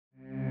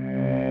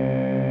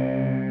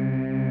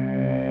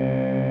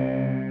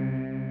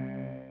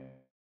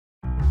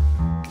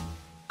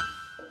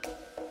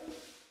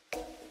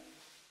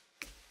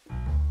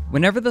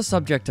Whenever the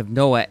subject of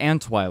Noah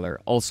Antwiler,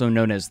 also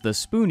known as the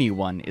Spoony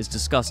one, is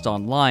discussed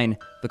online,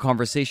 the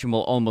conversation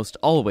will almost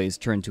always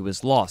turn to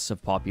his loss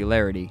of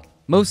popularity.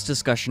 Most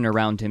discussion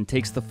around him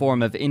takes the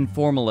form of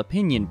informal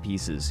opinion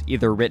pieces,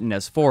 either written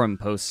as forum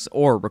posts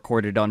or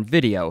recorded on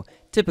video,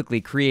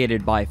 typically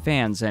created by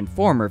fans and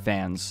former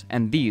fans,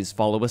 and these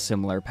follow a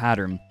similar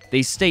pattern.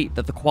 They state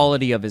that the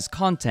quality of his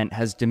content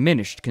has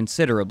diminished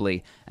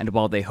considerably, and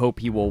while they hope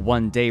he will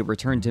one day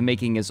return to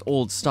making his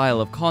old style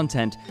of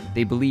content,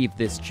 they believe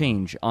this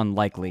change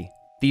unlikely.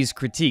 These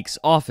critiques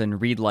often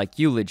read like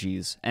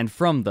eulogies, and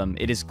from them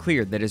it is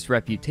clear that his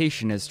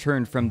reputation has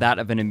turned from that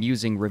of an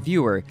amusing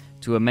reviewer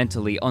to a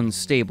mentally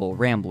unstable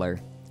rambler.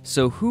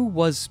 So who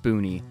was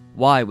Spoony?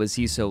 Why was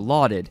he so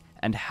lauded?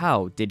 And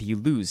how did he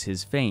lose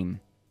his fame?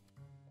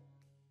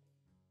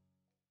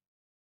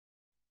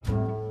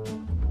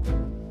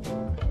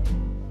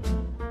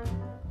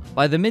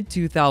 By the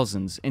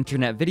mid-2000s,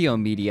 internet video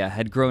media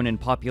had grown in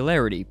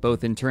popularity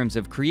both in terms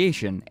of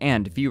creation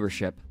and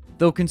viewership.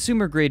 Though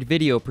consumer-grade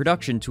video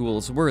production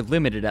tools were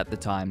limited at the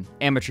time,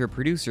 amateur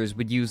producers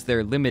would use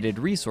their limited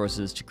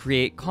resources to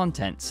create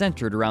content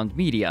centered around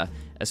media,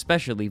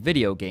 especially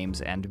video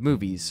games and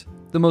movies.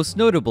 The most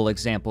notable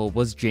example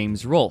was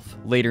James Rolfe,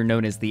 later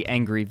known as the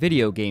Angry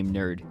Video Game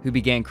Nerd, who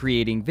began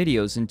creating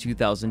videos in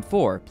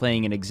 2004,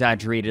 playing an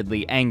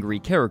exaggeratedly angry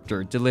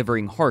character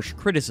delivering harsh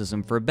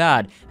criticism for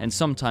bad and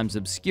sometimes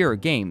obscure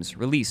games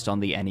released on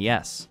the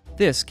NES.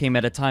 This came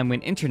at a time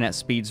when internet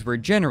speeds were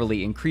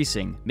generally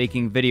increasing,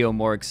 making video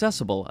more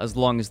accessible as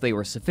long as they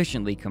were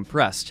sufficiently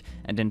compressed,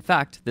 and in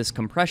fact, this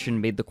compression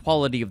made the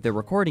quality of the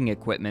recording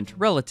equipment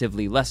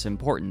relatively less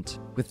important.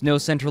 With no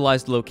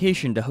centralized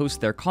location to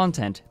host their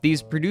content,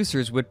 these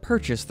producers would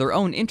purchase their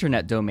own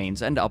internet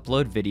domains and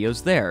upload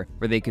videos there,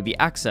 where they could be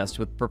accessed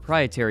with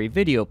proprietary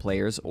video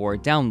players or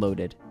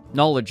downloaded.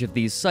 Knowledge of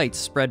these sites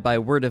spread by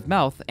word of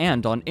mouth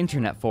and on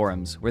internet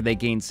forums, where they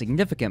gained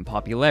significant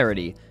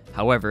popularity.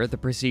 However, the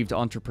perceived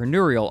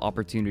entrepreneurial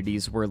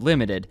opportunities were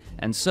limited,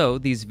 and so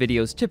these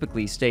videos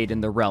typically stayed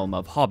in the realm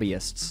of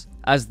hobbyists.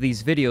 As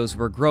these videos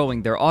were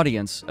growing their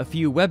audience, a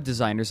few web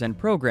designers and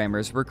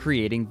programmers were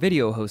creating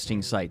video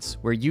hosting sites,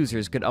 where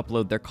users could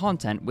upload their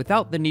content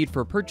without the need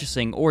for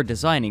purchasing or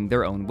designing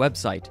their own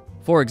website.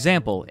 For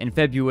example, in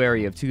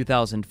February of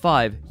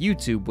 2005,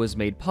 YouTube was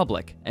made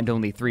public, and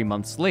only 3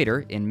 months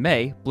later, in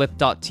May,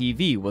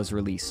 Blip.tv was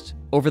released.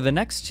 Over the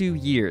next 2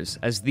 years,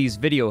 as these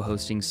video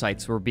hosting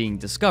sites were being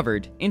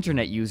discovered,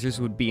 internet users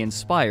would be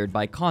inspired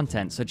by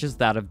content such as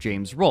that of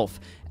James Rolfe,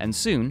 and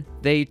soon,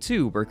 they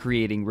too were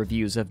creating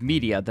reviews of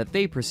media that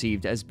they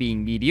perceived as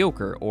being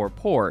mediocre or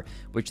poor,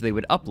 which they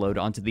would upload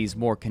onto these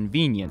more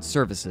convenient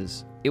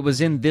services. It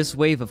was in this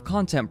wave of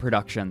content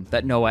production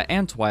that Noah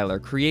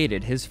Antwiler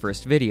created his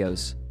first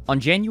videos. On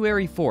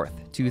January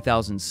 4th,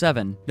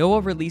 2007,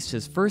 Noah released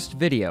his first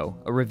video,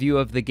 a review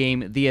of the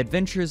game The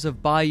Adventures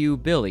of Bayou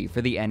Billy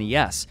for the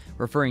NES,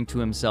 referring to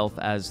himself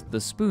as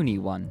the Spoony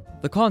one.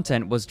 The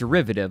content was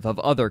derivative of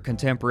other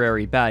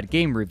contemporary bad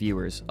game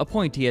reviewers, a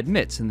point he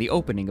admits in the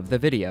opening of the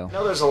video. I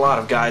know there's a lot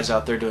of guys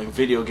out there doing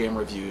video game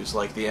reviews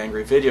like the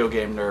Angry Video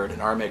Game Nerd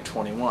and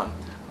RMake21.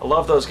 I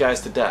love those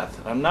guys to death,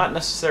 and I'm not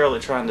necessarily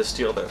trying to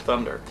steal their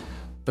thunder.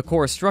 The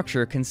core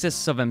structure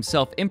consists of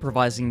himself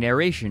improvising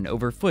narration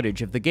over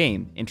footage of the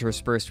game,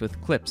 interspersed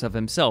with clips of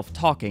himself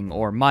talking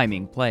or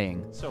miming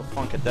playing. So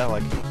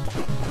funkadelic.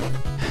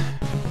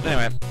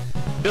 Anyway,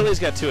 Billy's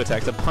got two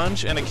attacks, a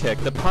punch and a kick.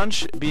 The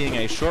punch being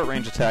a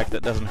short-range attack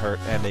that doesn't hurt,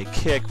 and a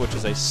kick, which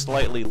is a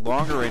slightly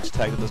longer-range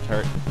attack that doesn't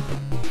hurt.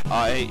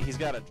 He's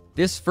got a...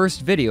 This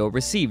first video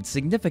received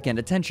significant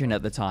attention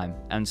at the time,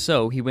 and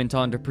so he went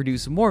on to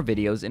produce more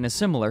videos in a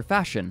similar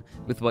fashion,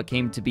 with what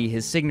came to be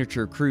his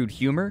signature crude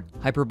humor,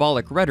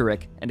 hyperbolic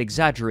rhetoric, and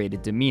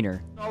exaggerated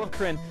demeanor. Olive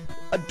Kryn,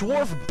 a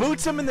dwarf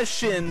boots him in the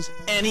shins,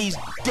 and he's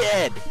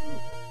dead!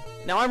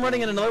 Now I'm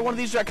running in another one of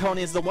these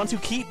draconians, the ones who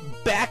keep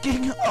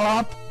backing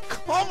up.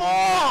 Come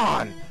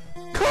on!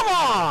 Come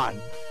on!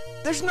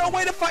 There's no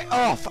way to fight.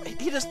 Oh,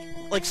 he just,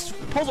 like,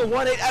 pulls a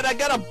 1-8, and I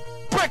got a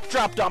brick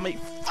dropped on me.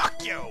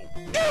 Fuck you!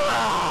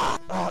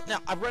 Now,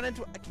 I've run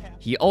into a cat.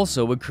 He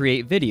also would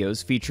create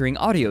videos featuring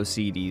audio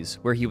CDs,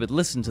 where he would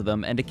listen to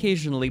them and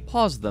occasionally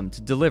pause them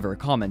to deliver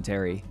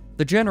commentary.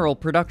 The general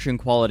production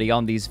quality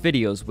on these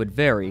videos would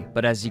vary,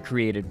 but as he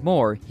created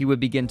more, he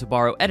would begin to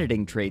borrow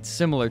editing traits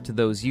similar to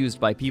those used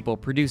by people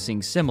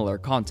producing similar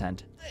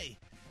content. Hey,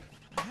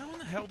 how in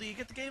the hell do you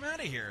get the game out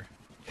of here?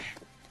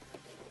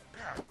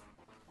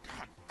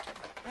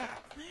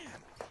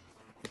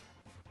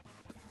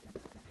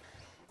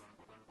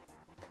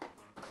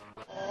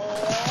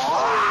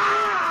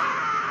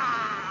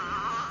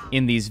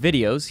 In these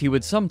videos, he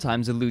would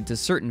sometimes allude to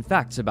certain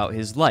facts about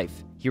his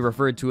life. He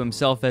referred to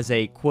himself as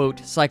a, quote,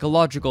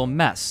 psychological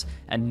mess,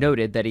 and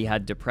noted that he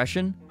had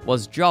depression,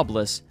 was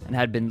jobless, and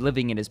had been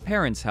living in his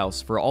parents'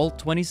 house for all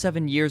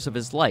 27 years of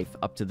his life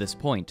up to this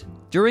point.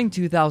 During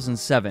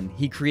 2007,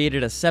 he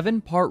created a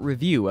 7-part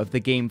review of the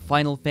game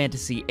Final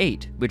Fantasy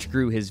VIII, which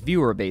grew his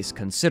viewer base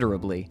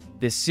considerably.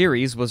 This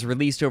series was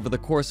released over the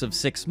course of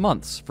 6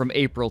 months, from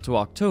April to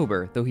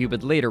October, though he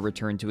would later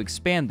return to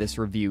expand this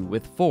review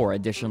with 4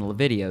 additional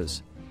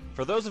videos.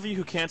 For those of you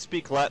who can't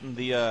speak Latin,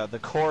 the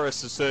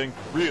chorus is saying,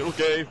 real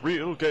gay,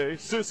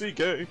 sissy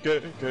gay,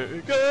 gay,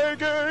 gay, gay,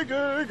 gay,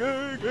 gay,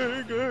 gay,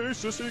 gay, gay,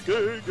 sissy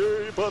gay,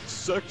 gay, butt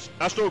sex,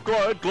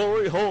 astroglide,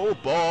 glory hole,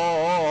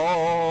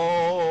 balls.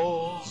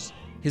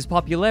 His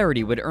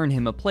popularity would earn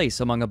him a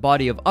place among a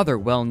body of other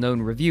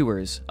well-known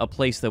reviewers, a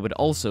place that would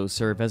also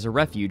serve as a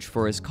refuge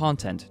for his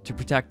content to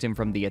protect him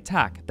from the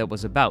attack that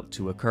was about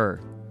to occur.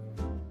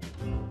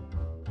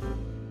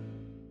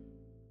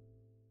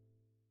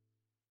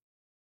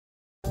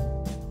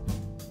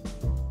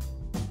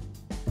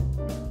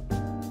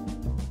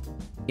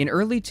 In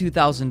early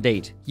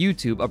 2008,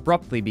 YouTube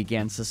abruptly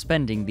began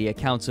suspending the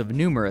accounts of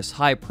numerous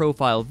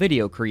high-profile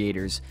video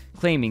creators,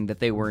 claiming that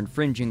they were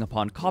infringing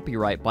upon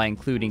copyright by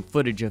including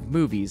footage of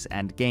movies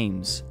and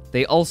games.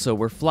 They also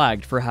were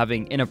flagged for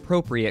having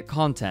inappropriate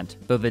content,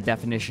 though the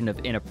definition of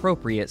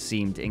inappropriate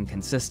seemed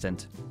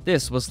inconsistent.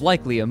 This was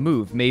likely a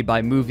move made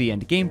by movie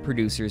and game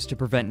producers to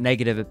prevent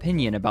negative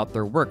opinion about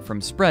their work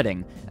from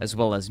spreading, as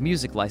well as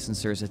music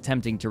licensors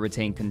attempting to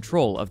retain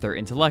control of their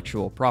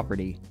intellectual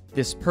property.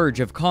 This purge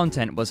of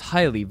content was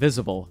highly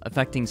visible,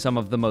 affecting some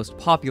of the most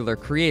popular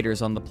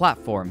creators on the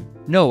platform.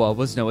 Noah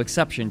was no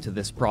exception to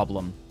this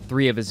problem.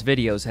 3 of his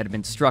videos had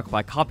been struck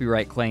by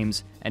copyright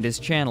claims, and his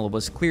channel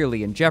was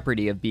clearly in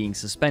jeopardy of being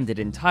suspended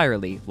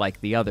entirely like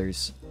the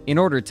others. In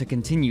order to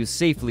continue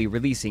safely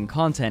releasing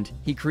content,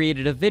 he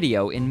created a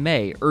video in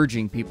May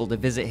urging people to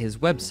visit his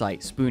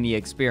website,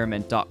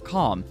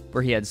 SpoonyExperiment.com,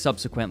 where he had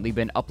subsequently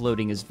been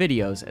uploading his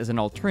videos as an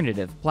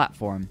alternative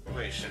platform.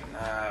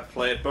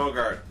 Play it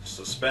Bogart,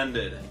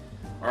 suspended.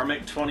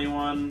 Armic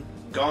 21,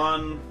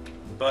 gone,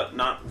 but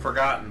not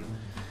forgotten.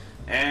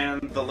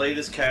 And the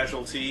latest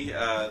casualty,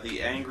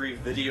 the angry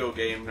video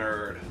game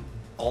nerd,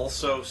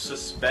 also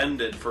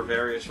suspended for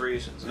various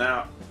reasons.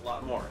 Now, a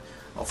lot more.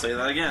 I'll say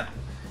that again.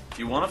 If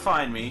you want to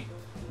find me,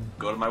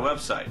 go to my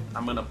website.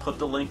 I'm going to put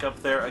the link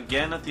up there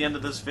again at the end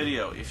of this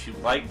video. If you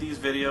like these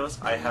videos,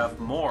 I have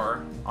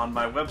more on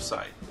my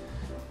website.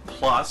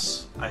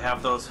 Plus, I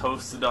have those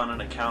hosted on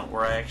an account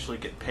where I actually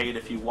get paid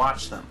if you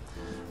watch them.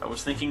 I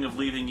was thinking of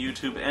leaving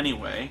YouTube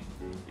anyway,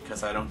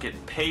 because I don't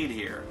get paid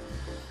here.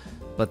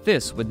 But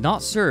this would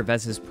not serve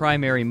as his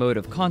primary mode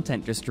of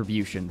content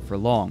distribution for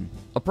long.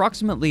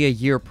 Approximately a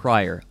year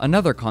prior,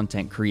 another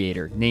content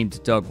creator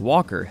named Doug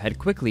Walker had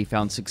quickly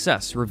found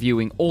success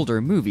reviewing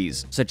older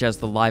movies, such as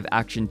the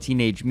live-action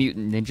Teenage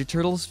Mutant Ninja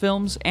Turtles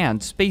films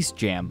and Space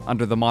Jam,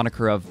 under the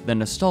moniker of The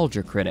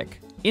Nostalgia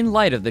Critic. In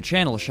light of the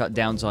channel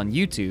shutdowns on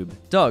YouTube,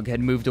 Doug had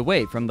moved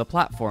away from the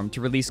platform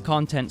to release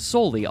content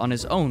solely on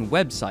his own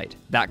website,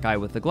 That Guy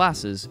with the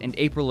Glasses, in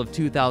April of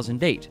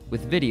 2008,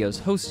 with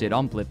videos hosted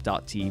on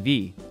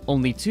Blip.tv.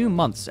 Only 2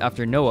 months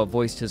after Noah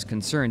voiced his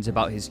concerns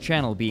about his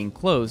channel being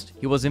closed,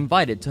 he was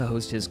invited to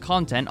host his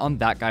content on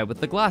That Guy with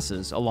the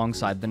Glasses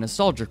alongside the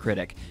Nostalgia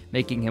Critic,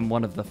 making him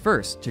one of the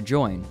first to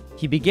join.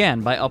 He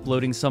began by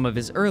uploading some of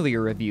his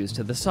earlier reviews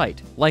to the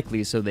site,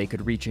 likely so they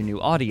could reach a new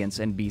audience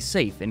and be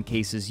safe in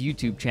case his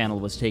YouTube channel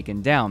was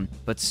taken down,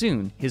 but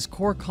soon, his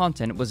core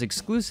content was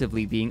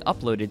exclusively being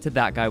uploaded to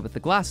That Guy with the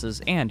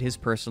Glasses and his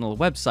personal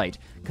website,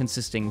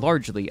 consisting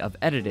largely of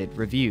edited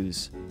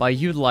reviews. By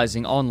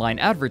utilizing online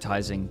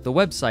advertising, the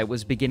website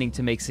was beginning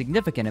to make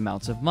significant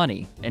amounts of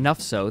money, enough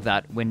so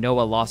that when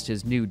Noah lost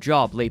his new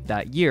job late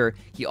that year,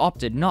 he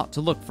opted not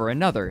to look for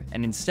another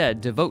and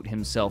instead devote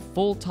himself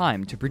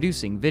full-time to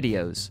producing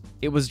videos.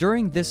 It was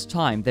during this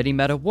time that he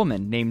met a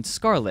woman named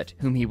Scarlett,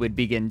 whom he would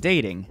begin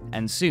dating,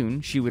 and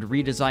soon she would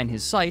redesign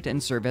his site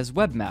and serve as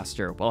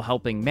webmaster while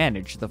helping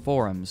manage the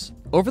forums.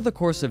 Over the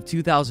course of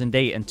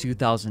 2008 and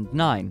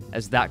 2009,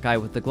 as That Guy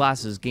with the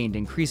Glasses gained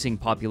increasing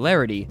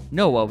popularity,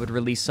 Noah would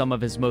release some of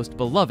his most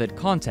beloved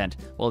content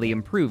while he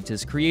improved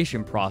his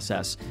creation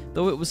process,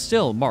 though it was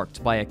still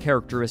marked by a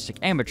characteristic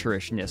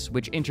amateurishness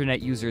which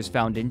internet users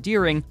found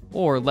endearing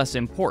or less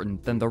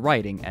important than the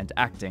writing and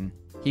acting.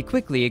 He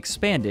quickly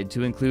expanded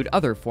to include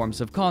other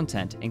forms of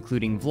content,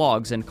 including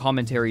vlogs and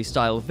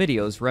commentary-style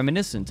videos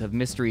reminiscent of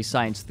Mystery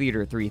Science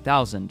Theater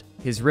 3000.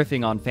 His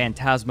riffing on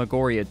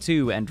Phantasmagoria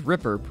 2 and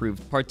Ripper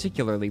proved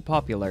particularly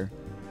popular.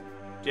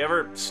 Do you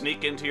ever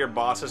sneak into your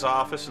boss's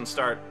office and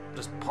start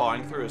just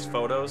pawing through his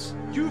photos?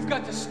 You've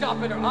got to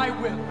stop it or I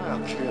will!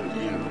 I'll kill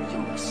you,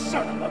 you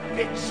son of a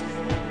bitch!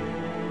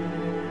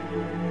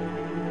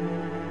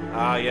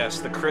 Ah yes,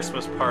 the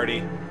Christmas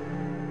party.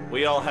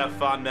 We all have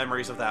fond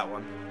memories of that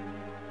one.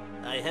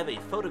 I have a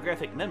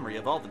photographic memory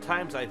of all the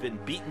times I've been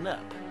beaten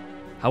up.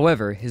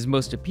 However, his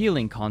most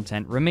appealing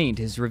content remained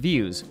his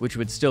reviews, which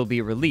would still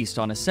be released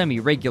on a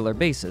semi-regular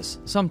basis,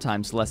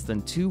 sometimes less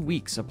than 2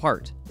 weeks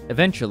apart.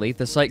 Eventually,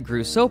 the site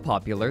grew so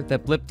popular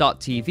that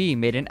Blip.tv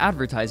made an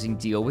advertising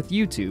deal with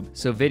YouTube,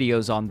 so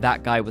videos on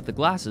That Guy with the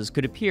Glasses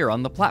could appear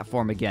on the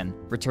platform again,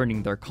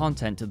 returning their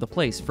content to the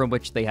place from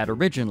which they had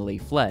originally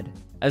fled.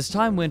 As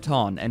time went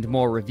on and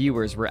more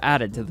reviewers were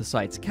added to the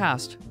site's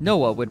cast,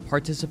 Noah would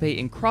participate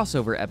in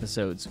crossover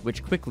episodes,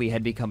 which quickly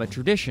had become a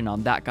tradition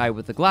on That Guy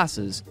with the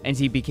Glasses, and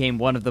he became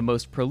one of the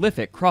most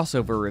prolific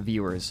crossover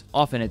reviewers,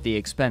 often at the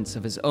expense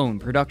of his own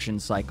production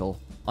cycle.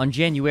 On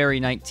January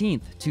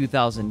 19,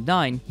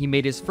 2009, he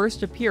made his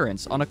first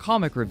appearance on a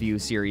comic review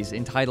series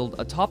entitled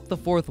Atop the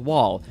Fourth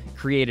Wall,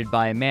 created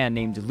by a man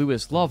named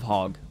Louis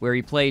Lovehog, where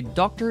he played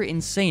Dr.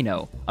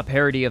 Insano, a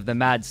parody of the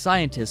mad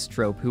scientist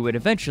trope who would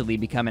eventually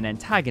become an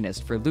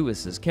antagonist for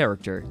Louis's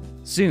character.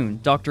 Soon,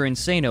 Dr.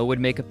 Insano would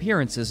make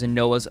appearances in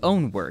Noah's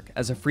own work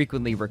as a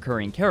frequently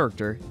recurring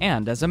character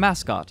and as a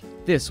mascot.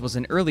 This was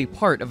an early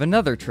part of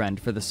another trend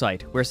for the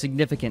site, where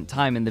significant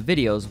time in the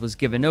videos was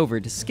given over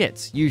to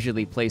skits,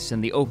 usually placed in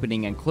the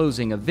opening and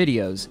closing of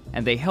videos,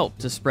 and they helped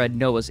to spread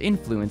Noah's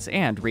influence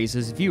and raise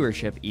his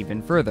viewership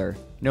even further.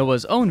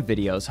 Noah's own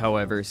videos,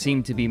 however,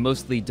 seemed to be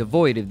mostly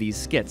devoid of these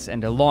skits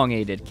and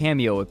elongated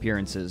cameo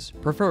appearances,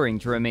 preferring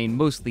to remain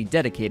mostly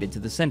dedicated to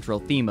the central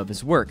theme of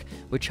his work,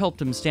 which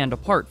helped him stand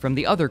apart from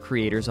the other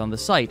creators on the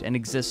site and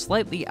exist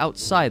slightly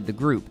outside the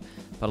group.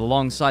 But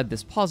alongside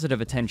this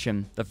positive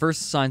attention, the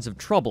first signs of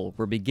trouble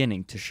were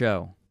beginning to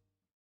show.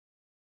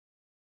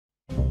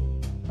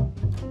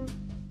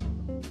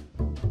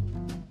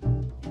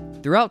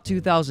 Throughout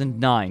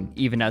 2009,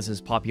 even as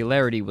his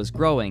popularity was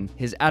growing,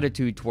 his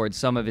attitude towards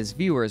some of his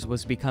viewers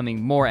was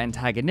becoming more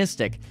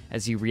antagonistic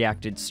as he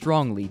reacted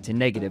strongly to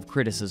negative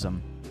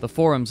criticism. The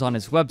forums on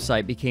his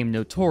website became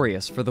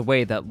notorious for the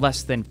way that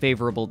less than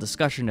favorable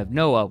discussion of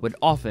Noah would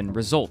often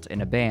result in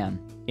a ban.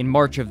 In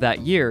March of that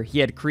year, he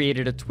had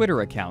created a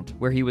Twitter account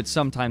where he would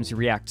sometimes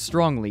react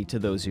strongly to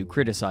those who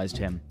criticized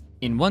him.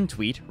 In one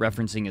tweet,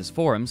 referencing his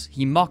forums,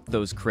 he mocked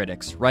those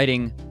critics,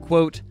 writing,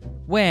 quote,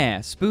 "Wah,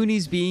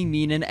 Spoony's being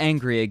mean and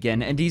angry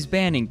again and he's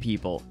banning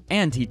people.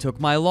 And he took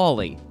my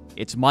lolly.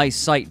 It's my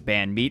site,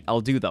 ban meat,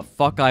 I'll do the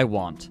fuck I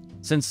want."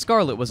 Since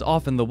Scarlett was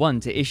often the one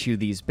to issue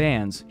these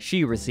bans,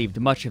 she received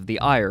much of the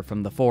ire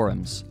from the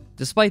forums.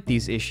 Despite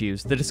these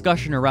issues, the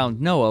discussion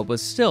around Noah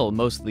was still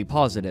mostly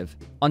positive.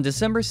 On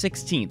December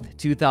 16,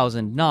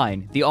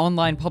 2009, the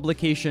online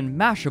publication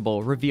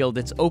Mashable revealed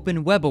its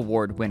Open Web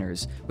Award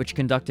winners, which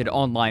conducted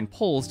online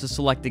polls to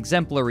select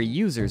exemplary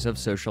users of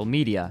social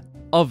media.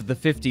 Of the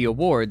 50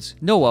 awards,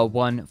 Noah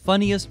won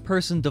Funniest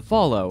Person to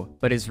Follow,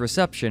 but his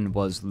reception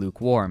was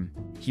lukewarm.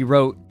 He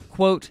wrote,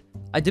 quote,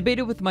 "I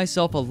debated with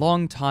myself a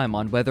long time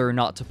on whether or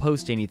not to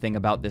post anything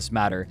about this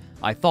matter.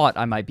 I thought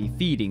I might be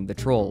feeding the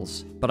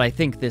trolls, but I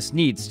think this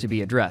needs to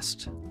be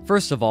addressed.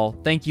 First of all,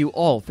 thank you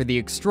all for the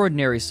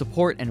extraordinary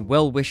support and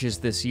well wishes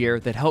this year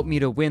that helped me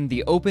to win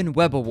the Open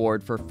Web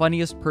Award for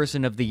Funniest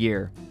Person of the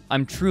Year.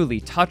 I'm truly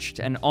touched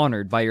and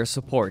honored by your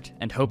support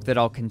and hope that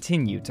I'll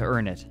continue to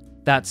earn it.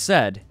 That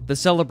said, the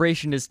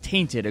celebration is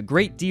tainted a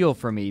great deal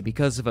for me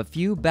because of a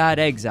few bad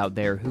eggs out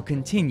there who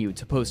continue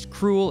to post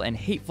cruel and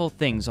hateful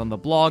things on the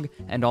blog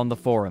and on the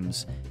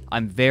forums.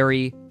 I'm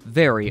very,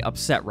 very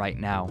upset right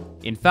now.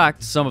 In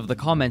fact, some of the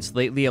comments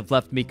lately have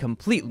left me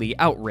completely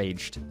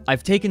outraged.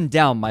 I've taken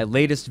down my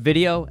latest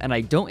video and I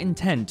don't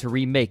intend to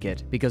remake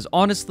it because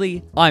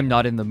honestly, I'm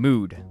not in the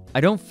mood. I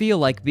don't feel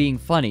like being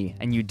funny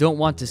and you don't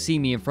want to see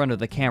me in front of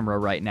the camera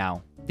right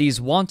now.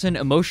 These wanton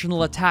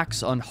emotional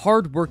attacks on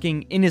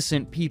hard-working,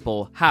 innocent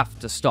people have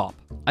to stop.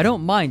 I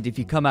don't mind if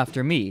you come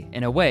after me.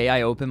 In a way,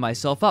 I open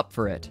myself up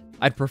for it.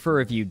 I'd prefer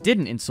if you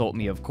didn't insult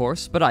me, of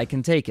course, but I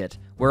can take it.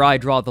 Where I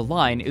draw the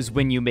line is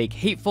when you make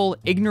hateful,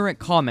 ignorant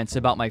comments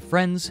about my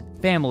friends,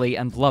 family,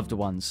 and loved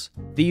ones.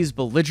 These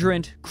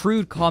belligerent,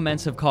 crude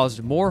comments have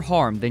caused more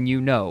harm than you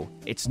know.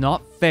 It's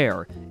not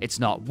fair. It's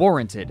not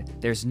warranted.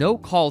 There's no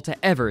call to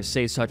ever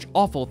say such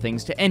awful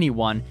things to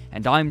anyone,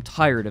 and I'm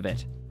tired of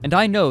it. And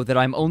I know that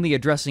I'm only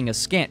addressing a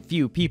scant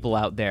few people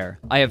out there.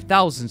 I have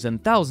thousands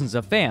and thousands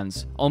of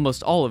fans,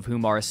 almost all of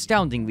whom are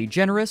astoundingly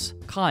generous,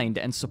 kind,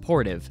 and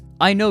supportive.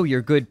 I know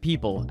you're good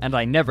people, and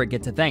I never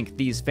get to thank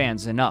these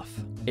fans enough.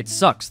 It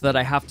sucks that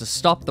I have to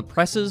stop the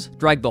presses,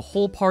 drag the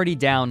whole party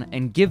down,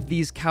 and give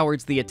these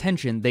cowards the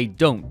attention they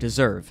don't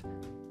deserve."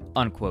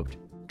 Unquote.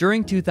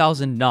 During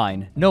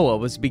 2009, Noah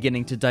was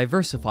beginning to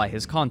diversify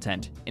his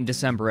content. In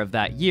December of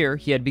that year,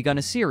 he had begun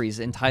a series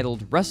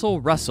entitled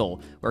Wrestle Wrestle,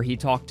 where he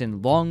talked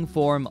in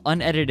long-form,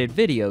 unedited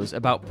videos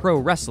about pro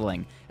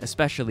wrestling,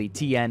 especially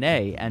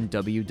TNA and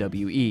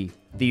WWE.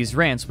 These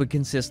rants would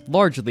consist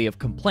largely of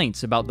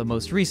complaints about the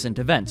most recent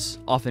events,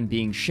 often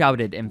being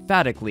shouted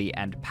emphatically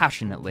and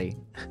passionately.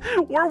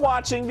 We're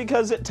watching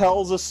because it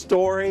tells a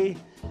story.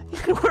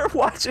 We're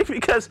watching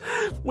because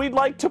we'd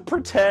like to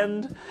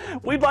pretend.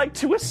 We'd like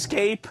to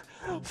escape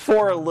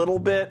for a little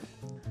bit.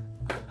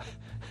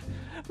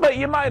 But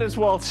you might as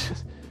well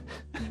just...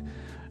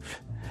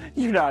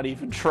 You're not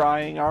even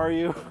trying, are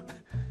you?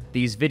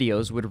 These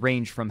videos would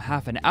range from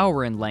half an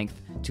hour in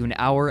length to an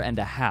hour and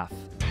a half.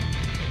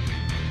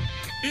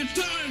 It's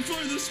time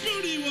for the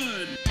Spoony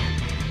one!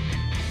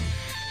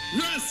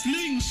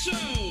 wrestling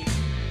show.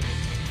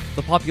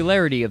 The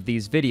popularity of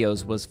these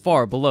videos was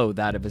far below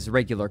that of his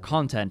regular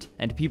content,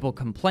 and people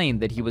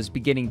complained that he was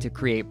beginning to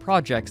create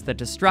projects that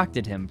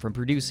distracted him from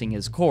producing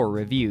his core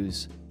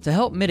reviews. To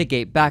help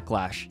mitigate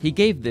backlash, he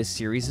gave this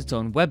series its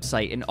own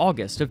website in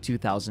August of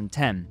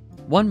 2010.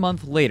 1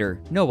 month later,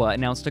 Noah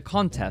announced a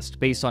contest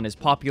based on his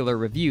popular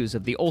reviews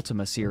of the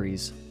Ultima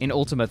series. In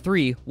Ultima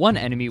 3, one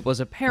enemy was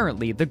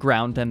apparently the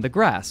ground and the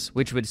grass,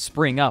 which would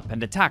spring up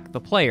and attack the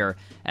player,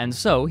 and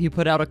so he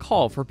put out a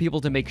call for people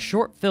to make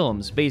short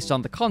films based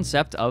on the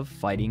concept of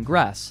fighting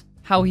grass.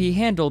 How he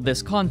handled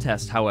this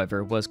contest,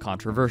 however, was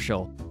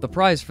controversial. The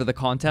prize for the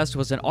contest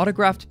was an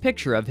autographed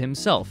picture of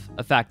himself,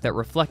 a fact that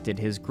reflected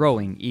his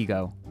growing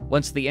ego.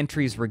 Once the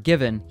entries were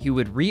given, he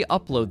would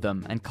re-upload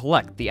them and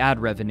collect the ad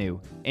revenue.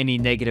 Any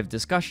negative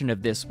discussion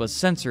of this was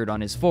censored on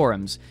his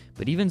forums,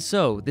 but even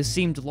so, this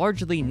seemed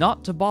largely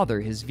not to bother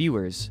his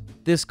viewers.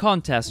 This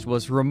contest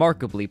was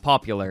remarkably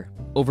popular.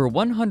 Over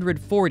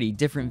 140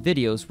 different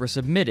videos were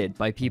submitted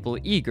by people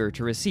eager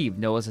to receive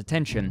Noah's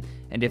attention,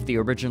 and if the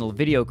original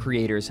video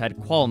creators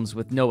had qualms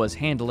with Noah's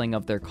handling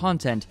of their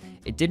content,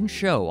 it didn't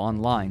show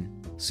online.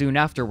 Soon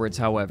afterwards,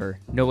 however,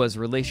 Noah's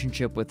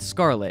relationship with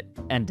Scarlett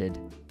ended.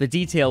 The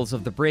details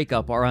of the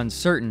breakup are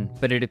uncertain,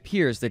 but it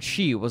appears that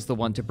she was the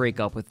one to break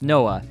up with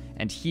Noah,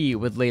 and he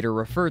would later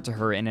refer to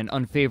her in an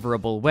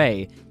unfavorable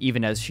way,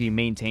 even as she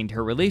maintained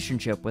her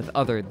relationship with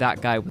other That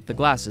Guy with the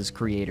Glasses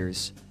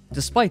creators.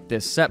 Despite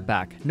this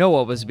setback,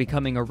 Noah was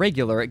becoming a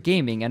regular at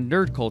gaming and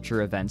nerd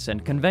culture events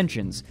and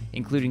conventions,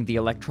 including the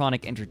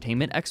Electronic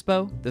Entertainment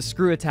Expo, the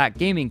Screw Attack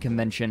Gaming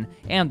Convention,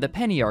 and the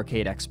Penny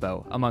Arcade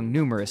Expo, among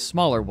numerous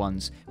smaller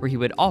ones, where he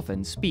would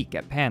often speak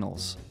at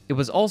panels. It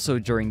was also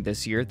during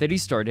this year that he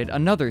started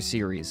another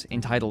series,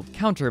 entitled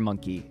Counter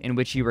Monkey, in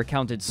which he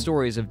recounted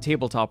stories of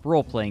tabletop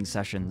role-playing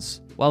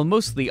sessions. While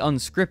mostly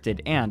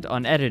unscripted and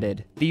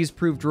unedited, these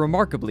proved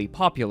remarkably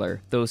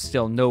popular, though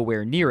still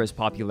nowhere near as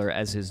popular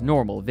as his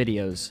normal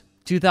videos.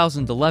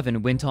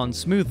 2011 went on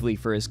smoothly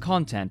for his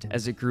content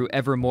as it grew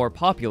ever more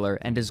popular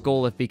and his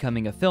goal of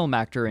becoming a film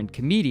actor and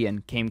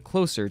comedian came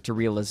closer to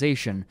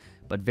realization,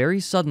 but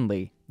very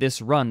suddenly,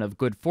 this run of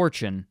good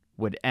fortune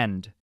would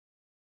end.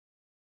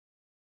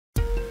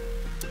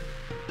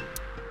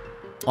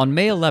 On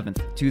May 11,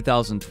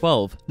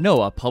 2012,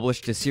 Noah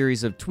published a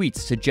series of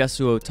tweets to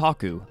Jesu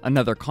Otaku,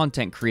 another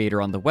content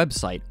creator on the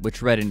website,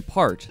 which read in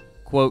part,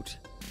 quote,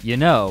 "You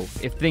know,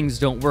 if things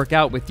don't work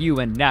out with you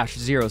and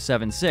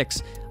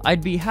Nash076,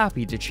 I'd be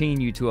happy to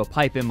chain you to a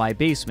pipe in my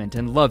basement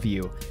and love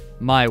you.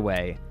 My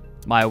way.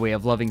 My way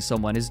of loving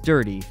someone is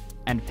dirty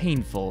and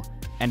painful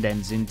and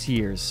ends in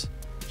tears."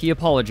 He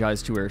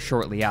apologized to her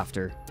shortly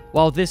after.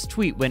 While this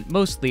tweet went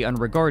mostly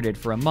unregarded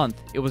for a month,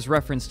 it was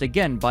referenced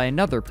again by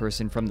another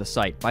person from the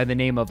site by the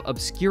name of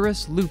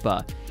Obscurus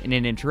Lupa in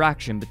an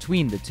interaction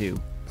between the two.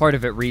 Part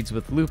of it reads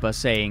with Lupa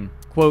saying,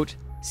 quote,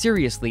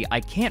 "Seriously,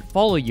 I can't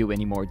follow you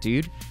anymore,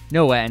 dude."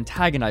 Noah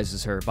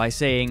antagonizes her by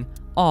saying,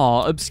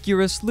 "Aw,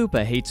 Obscurus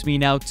Lupa hates me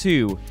now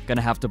too.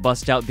 Gonna have to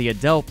bust out the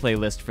Adele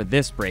playlist for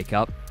this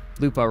breakup."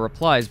 Lupa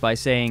replies by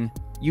saying,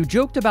 "You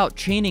joked about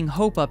chaining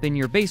Hope up in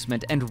your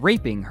basement and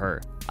raping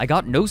her. I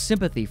got no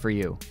sympathy for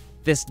you."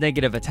 This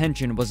negative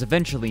attention was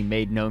eventually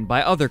made known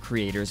by other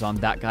creators on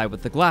That Guy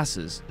with the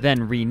Glasses,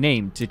 then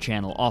renamed to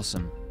Channel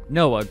Awesome.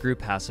 Noah grew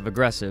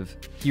passive-aggressive.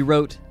 He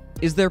wrote,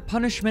 "Is there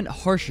punishment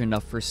harsh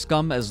enough for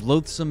scum as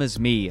loathsome as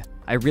me?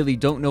 I really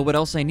don't know what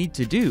else I need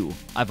to do.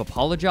 I've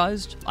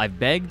apologized. I've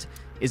begged.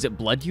 Is it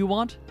blood you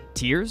want?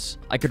 Tears?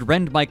 I could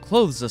rend my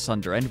clothes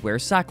asunder and wear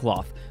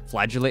sackcloth.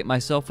 Flagellate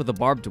myself with a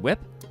barbed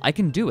whip? I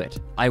can do it.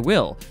 I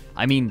will.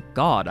 I mean,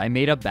 God, I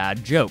made a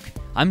bad joke.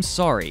 I'm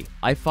sorry.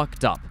 I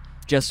fucked up.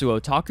 Jesu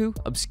Otaku,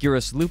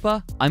 Obscurus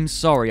Lupa, I'm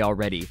sorry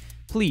already.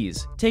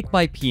 Please, take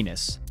my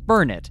penis.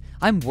 Burn it.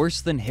 I'm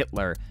worse than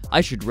Hitler.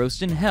 I should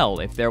roast in hell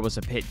if there was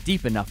a pit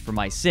deep enough for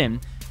my sin.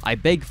 I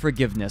beg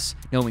forgiveness,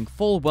 knowing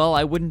full well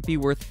I wouldn't be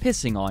worth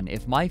pissing on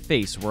if my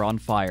face were on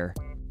fire."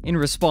 In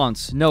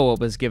response, Noah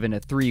was given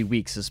a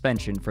 3-week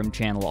suspension from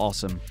Channel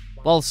Awesome.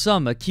 While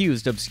some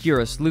accused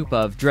Obscurus Lupa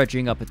of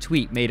dredging up a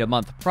tweet made a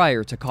month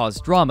prior to cause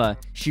drama,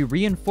 she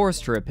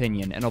reinforced her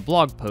opinion in a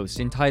blog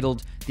post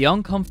entitled "The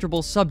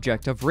Uncomfortable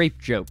Subject of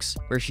Rape Jokes,"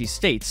 where she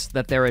states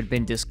that there had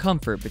been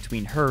discomfort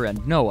between her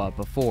and Noah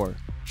before.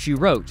 She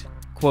wrote,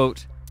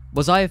 quote,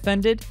 "Was I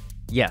offended?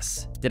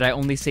 Yes. Did I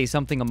only say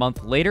something a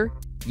month later?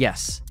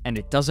 Yes. And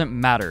it doesn't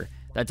matter.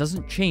 That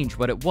doesn't change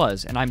what it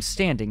was, and I'm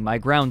standing my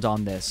ground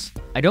on this.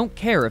 I don't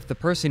care if the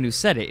person who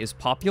said it is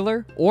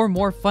popular or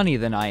more funny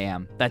than I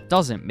am. That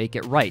doesn't make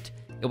it right.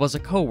 It was a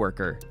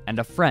coworker and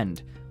a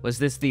friend. Was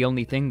this the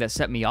only thing that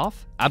set me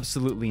off?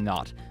 Absolutely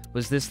not.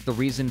 Was this the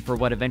reason for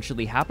what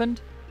eventually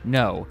happened?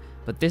 No,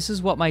 but this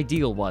is what my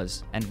deal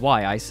was, and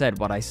why I said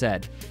what I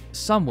said.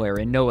 Somewhere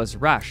in Noah's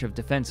rash of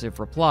defensive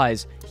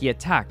replies, he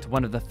attacked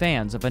one of the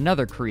fans of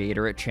another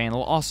creator at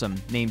Channel Awesome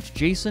named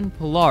Jason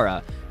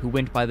Pilara, who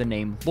went by the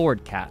name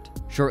Lord Cat.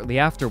 Shortly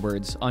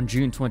afterwards, on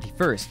June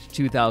 21st,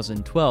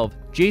 2012,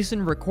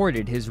 Jason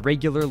recorded his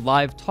regular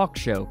live talk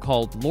show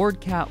called Lord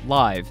Cat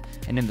Live,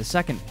 and in the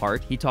second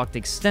part, he talked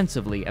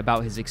extensively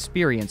about his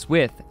experience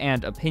with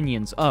and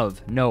opinions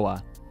of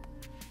Noah.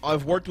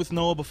 I've worked with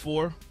Noah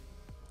before,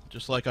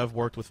 just like I've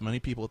worked with many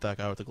people with that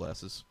guy with the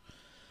glasses.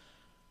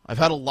 I've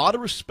had a lot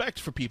of respect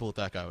for people with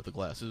that guy with the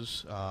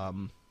glasses,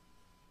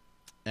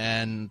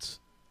 and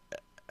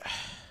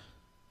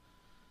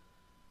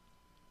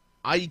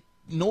I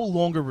no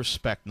longer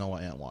respect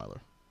Noah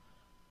Antwiler.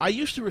 I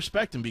used to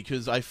respect him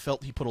because I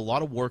felt he put a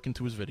lot of work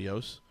into his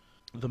videos.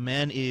 The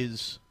man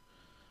is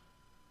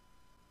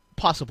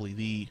possibly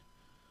the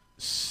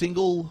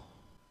single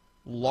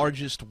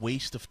largest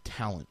waste of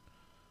talent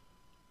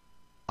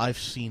I've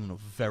seen in a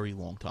very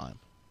long time.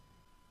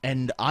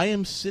 And I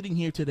am sitting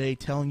here today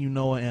telling you,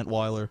 Noah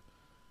Antwiler,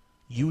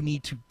 you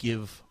need to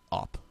give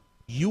up.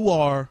 You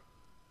are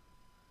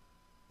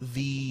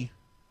the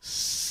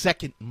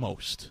second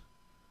most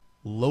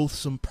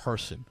loathsome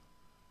person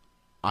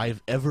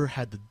I've ever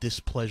had the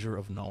displeasure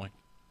of knowing.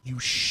 You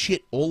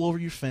shit all over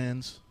your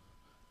fans,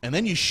 and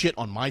then you shit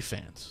on my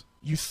fans.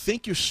 You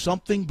think you're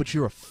something, but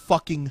you're a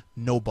fucking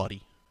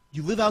nobody.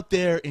 You live out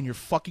there in your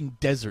fucking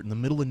desert in the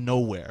middle of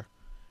nowhere,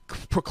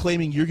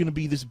 proclaiming you're gonna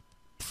be this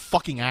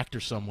fucking actor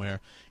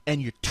somewhere,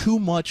 and you're too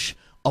much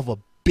of a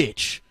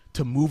bitch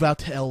to move out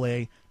to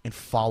LA and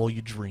follow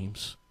your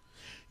dreams.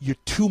 You're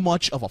too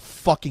much of a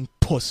fucking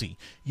pussy.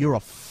 You're a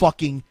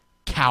fucking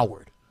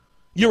coward.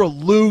 You're a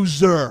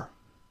loser.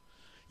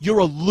 You're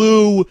a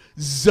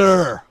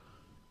loser.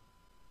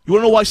 You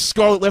wanna know why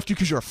Scarlett left you?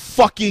 Because you're a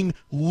fucking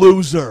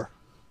loser.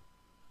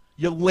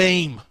 You're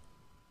lame.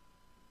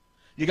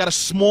 You got a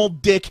small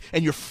dick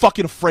and you're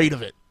fucking afraid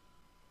of it.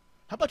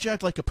 How about you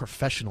act like a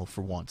professional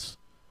for once?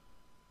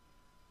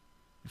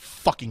 You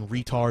fucking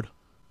retard.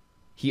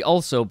 He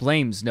also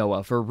blames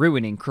Noah for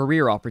ruining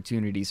career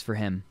opportunities for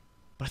him.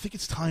 But I think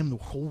it's time the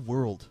whole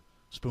world,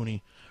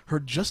 Spoony,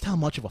 heard just how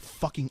much of a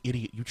fucking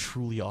idiot you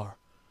truly are.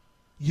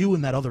 You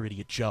and that other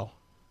idiot, Joe.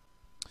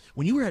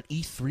 When you were at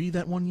E3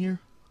 that one year,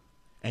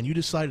 and you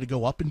decided to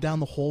go up and down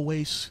the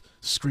hallways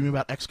screaming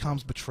about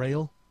XCOM's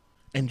betrayal,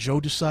 and Joe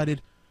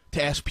decided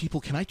to ask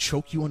people, can I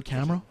choke you on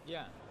camera?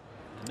 Yeah.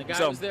 And the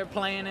guy was there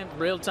playing it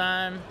real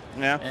time.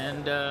 Yeah.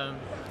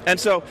 And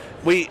so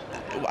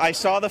I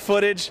saw the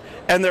footage,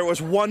 and there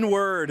was one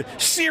word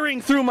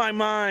searing through my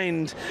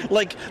mind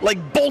like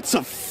bolts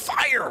of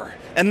fire,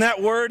 and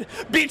that word,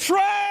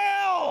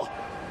 betrayal.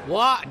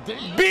 What?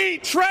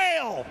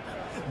 Betrayal.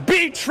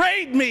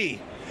 Betrayed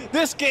me.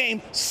 This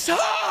game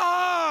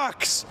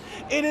sucks.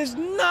 It has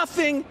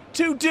nothing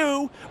to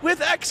do with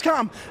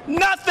XCOM.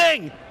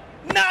 Nothing.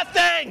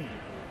 Nothing.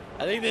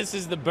 I think this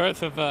is the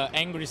birth of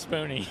Angry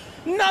Spoony.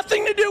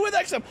 Nothing to do with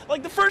XCOM.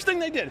 Like the first thing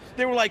they did,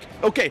 they were like,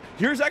 "Okay,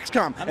 here's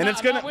XCOM,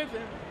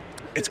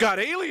 it's got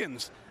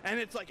aliens, and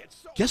it's like it's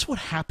so." Guess what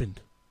happened,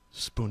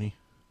 Spoony?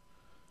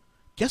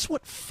 Guess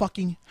what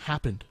fucking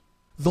happened?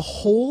 The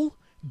whole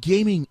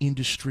gaming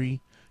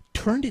industry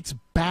turned its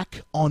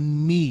back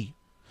on me.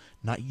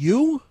 Not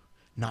you,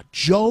 not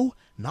Joe,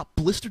 not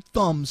Blistered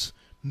Thumbs,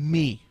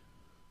 me.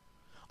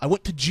 I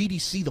went to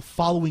GDC the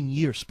following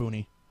year,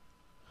 Spoony.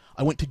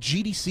 I went to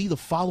GDC the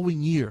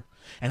following year,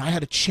 and I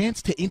had a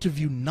chance to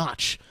interview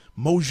Notch,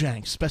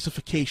 Mojang,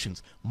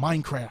 Specifications,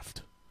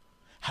 Minecraft.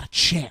 Had a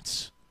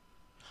chance.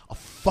 A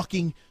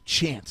fucking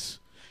chance.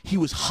 He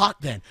was hot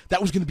then.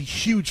 That was going to be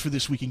huge for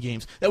This Week in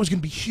Games. That was going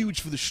to be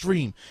huge for the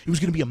stream. It was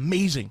going to be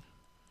amazing.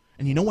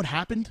 And you know what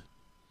happened?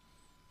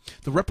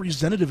 The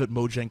representative at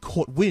Mojang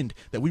caught wind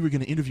that we were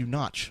going to interview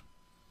Notch.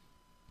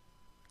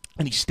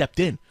 And he stepped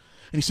in.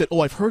 And he said, "Oh,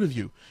 I've heard of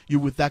you.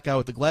 You're with that guy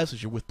with the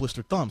glasses. You're with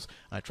Blistered Thumbs."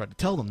 And I tried to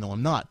tell them, "No,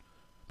 I'm not."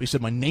 But he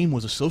said my name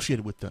was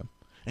associated with them.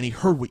 And he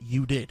heard what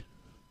you did.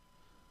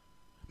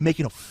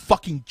 Making a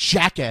fucking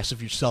jackass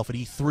of yourself at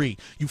E3.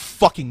 You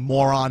fucking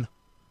moron.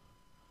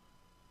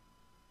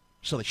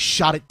 So they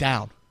shot it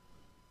down.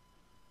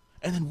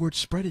 And then word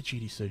spread at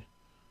GDC.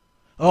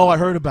 "Oh, I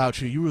heard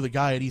about you. You were the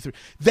guy at E3.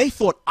 They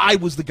thought I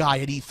was the guy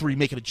at E3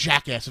 making a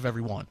jackass of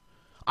everyone.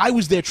 I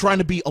was there trying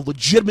to be a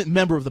legitimate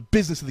member of the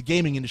business of the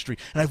gaming industry,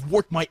 and I've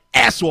worked my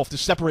ass off to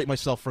separate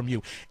myself from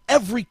you.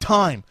 Every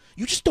time.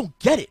 You just don't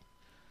get it.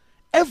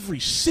 Every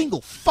single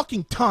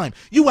fucking time.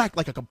 You act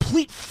like a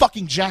complete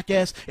fucking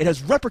jackass. It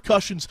has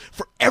repercussions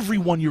for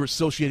everyone you're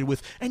associated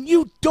with, and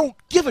you don't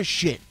give a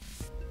shit."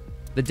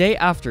 The day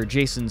after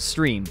Jason's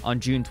stream,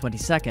 on June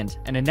 22nd,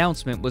 an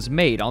announcement was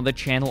made on the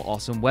Channel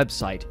Awesome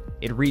website.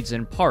 It reads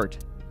in part,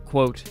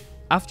 quote,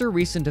 "After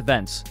recent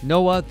events,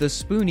 Noah, the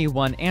Spoony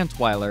One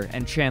Antwiler,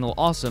 and Channel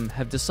Awesome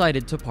have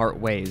decided to part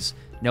ways.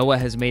 Noah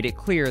has made it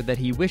clear that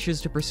he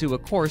wishes to pursue a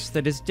course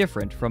that is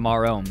different from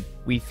our own.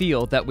 We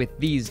feel that with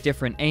these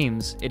different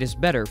aims, it is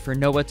better for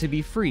Noah to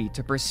be free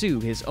to pursue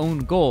his own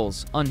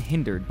goals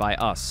unhindered by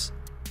us."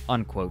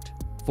 Unquote.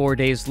 4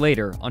 days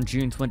later, on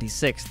June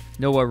 26th,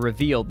 Noah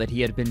revealed that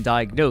he had been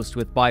diagnosed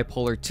with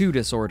bipolar II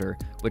disorder,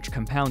 which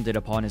compounded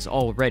upon his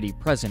already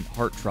present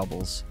heart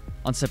troubles.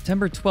 On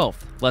September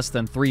 12th, less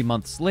than 3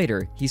 months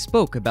later, he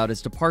spoke about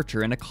his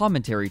departure in a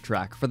commentary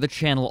track for the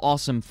Channel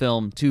Awesome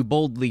film To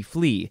Boldly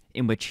Flee,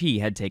 in which he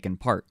had taken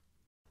part.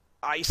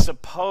 I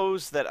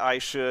suppose that I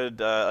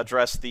should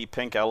address the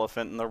pink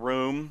elephant in the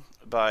room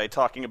by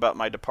talking about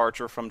my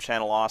departure from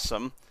Channel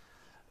Awesome.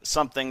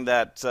 Something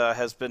that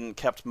has been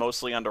kept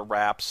mostly under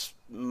wraps,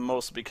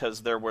 mostly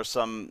because there were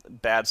some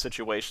bad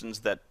situations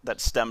that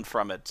stemmed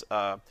from it.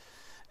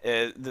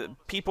 The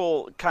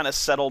people kind of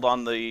settled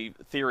on the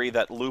theory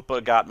that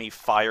Lupa got me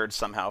fired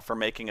somehow for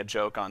making a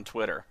joke on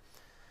Twitter.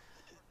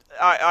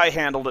 I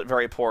handled it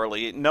very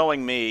poorly.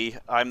 Knowing me,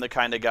 I'm the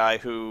kind of guy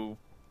who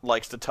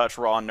likes to touch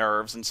raw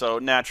nerves, and so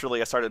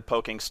naturally I started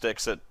poking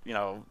sticks at,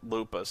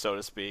 Lupa, so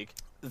to speak.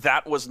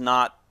 That was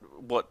not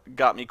what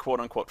got me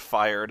quote-unquote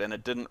fired, and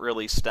it didn't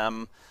really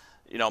stem,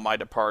 my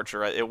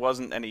departure. It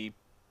wasn't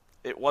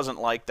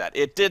like that.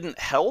 It didn't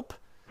help,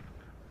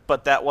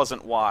 but that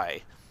wasn't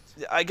why.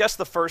 I guess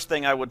the first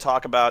thing I would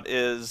talk about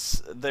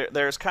is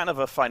there's kind of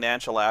a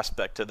financial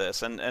aspect to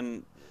this,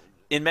 and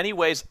in many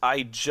ways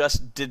I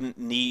just didn't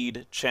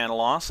need Channel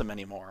Awesome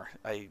anymore.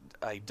 I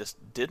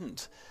just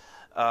didn't.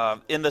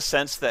 In the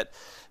sense that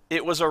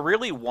it was a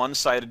really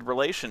one-sided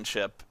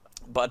relationship,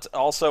 but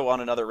also on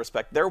another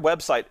respect, their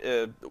website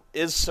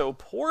is so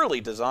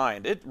poorly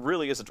designed. It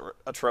really is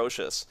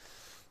atrocious.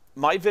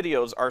 My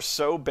videos are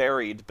so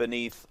buried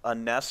beneath a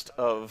nest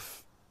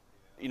of,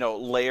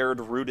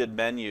 layered, rooted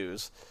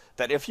menus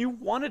that if you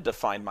wanted to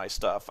find my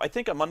stuff, I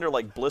think I'm under,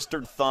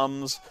 blistered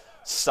thumbs,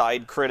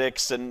 side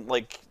critics, and,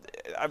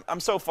 I'm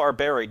so far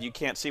buried you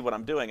can't see what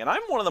I'm doing. And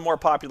I'm one of the more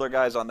popular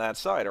guys on that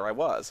site, or I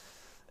was.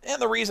 And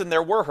the reason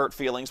there were hurt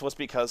feelings was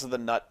because of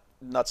the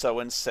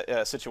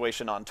nutso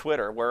situation on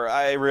Twitter, where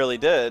I really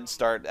did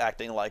start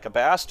acting like a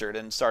bastard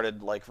and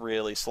started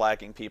really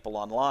slacking people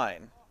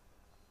online.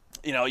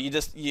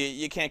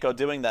 You can't go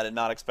doing that and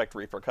not expect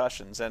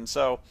repercussions. And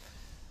so,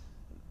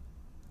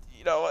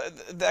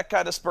 that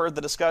kind of spurred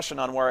the discussion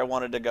on where I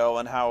wanted to go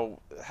and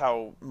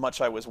how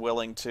much I was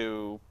willing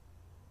to.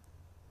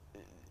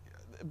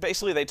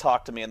 Basically, they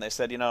talked to me and they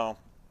said, you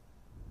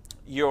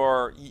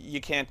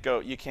can't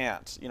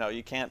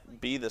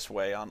be this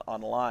way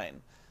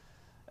online.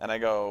 And I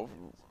go,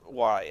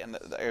 why? And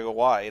I go,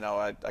 why?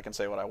 I can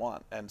say what I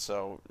want. And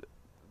so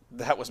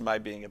that was my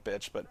being a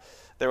bitch. But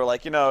they were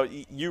like,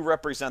 you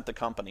represent the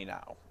company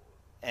now.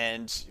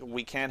 And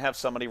we can't have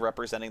somebody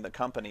representing the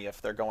company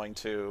if they're going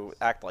to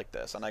act like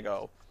this. And I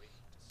go,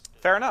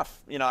 fair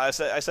enough. I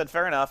said,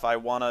 fair enough. I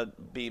want to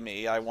be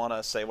me. I want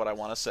to say what I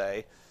want to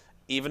say,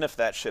 even if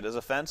that shit is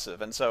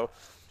offensive. And so,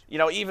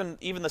 even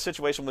the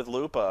situation with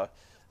Lupa,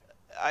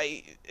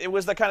 it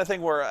was the kind of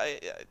thing where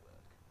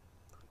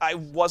I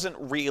wasn't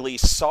really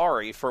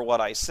sorry for what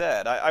I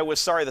said. I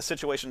was sorry the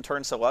situation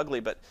turned so ugly,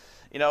 but,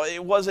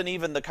 it wasn't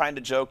even the kind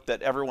of joke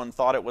that everyone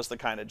thought it was the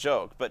kind of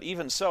joke. But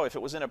even so, if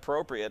it was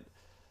inappropriate,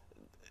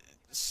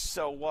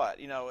 so what?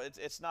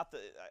 It's not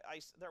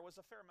there was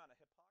a fair amount of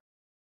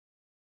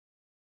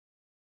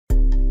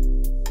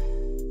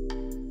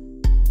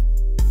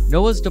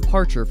Noah's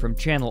departure from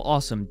Channel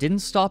Awesome didn't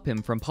stop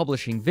him from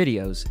publishing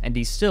videos, and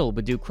he still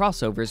would do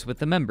crossovers with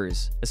the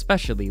members,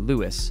 especially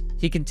Lewis.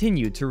 He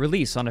continued to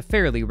release on a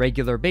fairly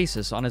regular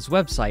basis on his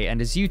website and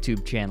his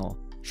YouTube channel.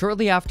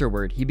 Shortly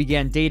afterward, he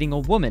began dating a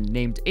woman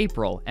named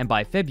April, and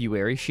by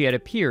February she had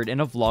appeared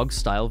in a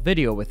vlog-style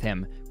video with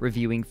him,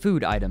 reviewing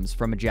food items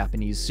from a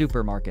Japanese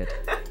supermarket.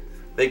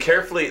 They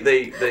carefully,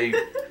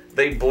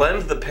 they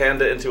blend the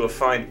panda into a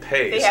fine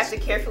paste. They have to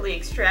carefully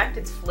extract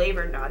its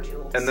flavor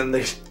nodules. And then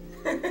they...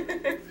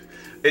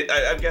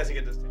 I'm guessing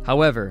it does.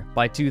 However,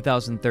 by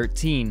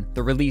 2013,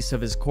 the release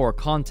of his core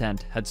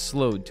content had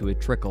slowed to a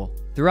trickle.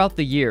 Throughout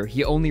the year,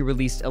 he only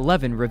released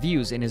 11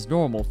 reviews in his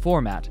normal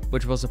format,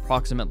 which was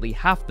approximately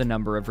half the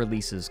number of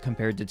releases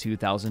compared to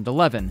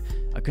 2011,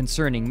 a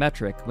concerning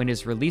metric when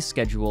his release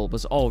schedule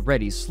was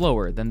already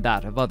slower than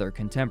that of other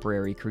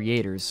contemporary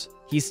creators.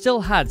 He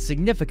still had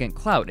significant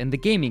clout in the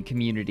gaming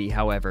community,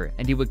 however,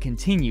 and he would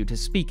continue to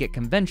speak at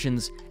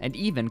conventions and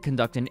even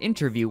conduct an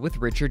interview with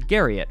Richard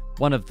Garriott,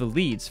 one of the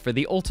leads for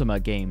the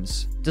Ultima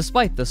games.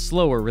 Despite the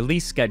slower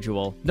release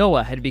schedule,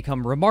 Noah had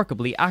become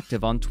remarkably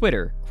active on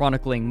Twitter,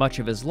 chronicling much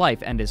of his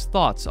life and his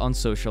thoughts on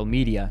social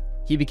media.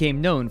 He became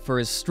known for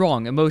his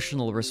strong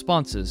emotional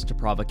responses to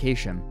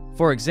provocation.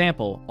 For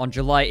example, on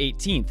July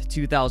 18,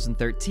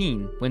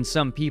 2013, when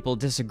some people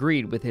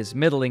disagreed with his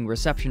middling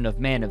reception of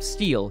Man of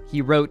Steel,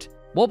 he wrote,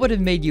 "What would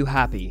have made you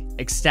happy?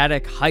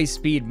 Ecstatic,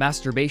 high-speed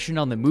masturbation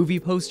on the movie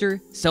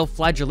poster?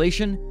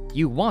 Self-flagellation?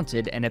 You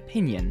wanted an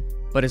opinion."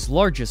 But his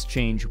largest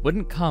change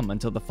wouldn't come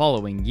until the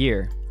following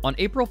year. On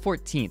April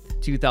 14,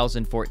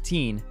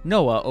 2014,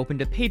 Noah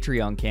opened a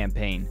Patreon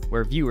campaign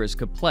where viewers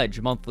could pledge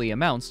monthly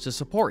amounts to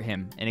support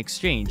him in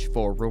exchange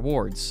for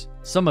rewards.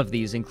 Some of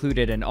these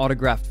included an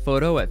autographed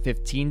photo at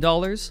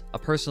 $15, a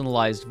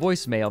personalized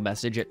voicemail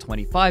message at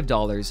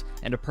 $25,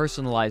 and a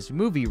personalized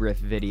movie riff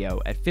video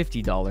at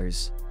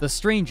 $50. The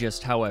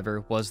strangest,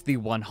 however, was the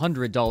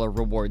 $100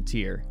 reward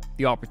tier,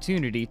 the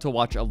opportunity to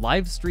watch a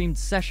live-streamed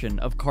session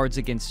of Cards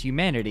Against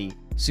Humanity.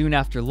 Soon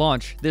after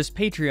launch, this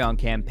Patreon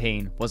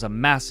campaign was a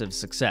massive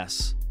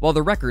success. While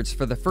the records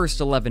for the first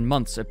 11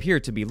 months appear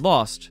to be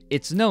lost,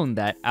 it's known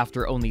that,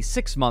 after only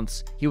 6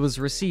 months, he was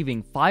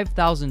receiving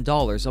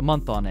 $5,000 a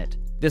month on it.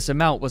 This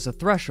amount was a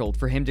threshold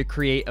for him to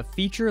create a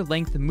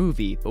feature-length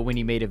movie, but when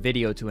he made a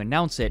video to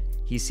announce it,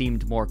 he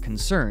seemed more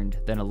concerned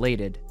than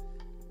elated.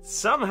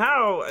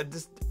 Somehow,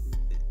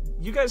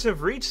 you guys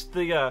have reached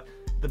the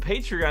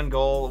Patreon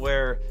goal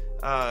where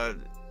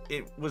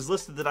it was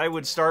listed that I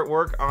would start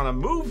work on a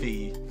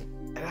movie,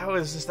 and I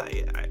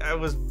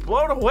was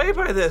blown away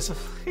by this.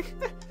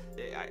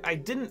 I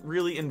didn't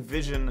really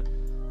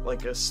envision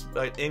like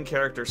an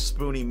in-character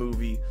Spoony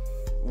movie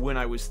when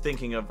I was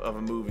thinking of a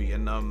movie,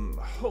 and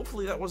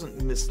hopefully that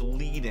wasn't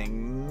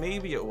misleading.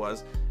 Maybe it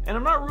was, and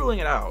I'm not ruling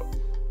it out.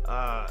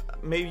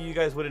 Maybe you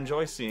guys would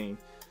enjoy seeing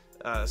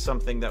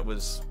something that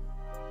was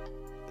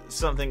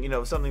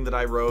something that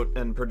I wrote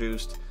and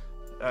produced,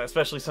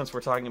 especially since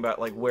we're talking about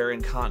like where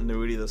in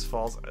continuity this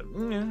falls. I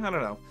don't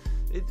know.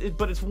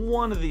 But it's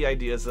one of the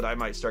ideas that I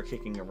might start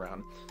kicking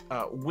around.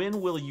 When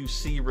will you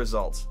see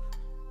results?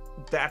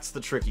 That's the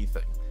tricky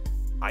thing.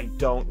 I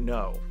don't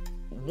know.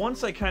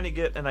 Once I kind of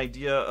get an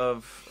idea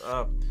of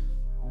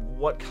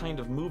what kind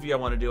of movie I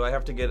want to do, I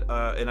have to get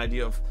an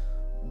idea of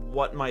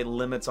what my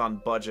limits on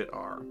budget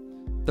are.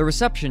 The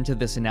reception to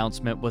this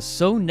announcement was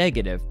so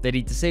negative that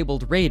he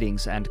disabled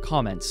ratings and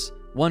comments.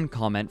 One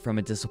comment from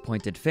a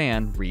disappointed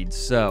fan reads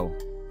so: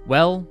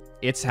 "Well,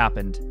 it's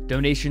happened.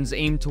 Donations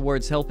aimed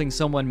towards helping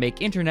someone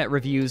make internet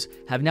reviews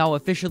have now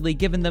officially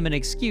given them an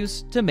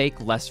excuse to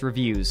make less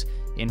reviews.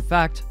 In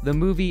fact, the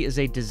movie is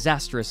a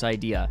disastrous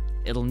idea.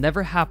 It'll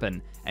never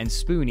happen, and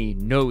Spoony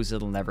knows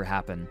it'll never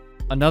happen."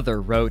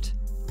 Another wrote,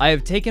 "I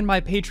have taken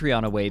my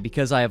Patreon away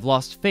because I have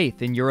lost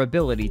faith in your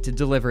ability to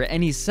deliver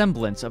any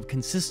semblance of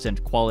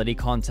consistent quality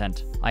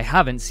content. I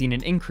haven't seen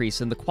an increase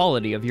in the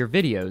quality of your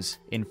videos.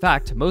 In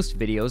fact, most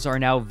videos are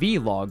now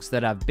vlogs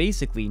that have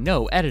basically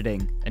no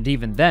editing. And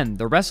even then,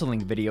 the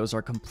wrestling videos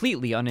are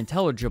completely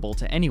unintelligible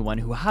to anyone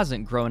who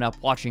hasn't grown up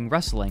watching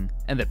wrestling.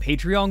 And the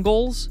Patreon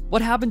goals?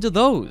 What happened to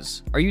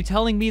those? Are you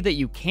telling me that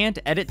you can't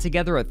edit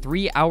together a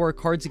 3-hour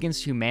Cards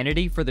Against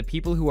Humanity for the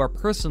people who are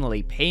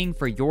personally paying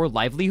for your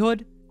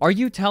livelihood? Are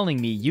you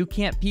telling me you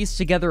can't piece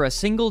together a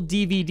single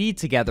DVD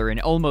together in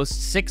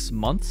almost 6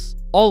 months?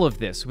 All of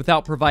this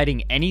without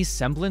providing any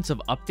semblance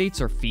of updates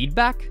or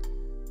feedback?"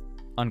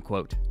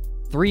 Unquote.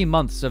 3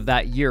 months of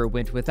that year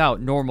went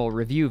without normal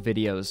review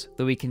videos,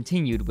 though he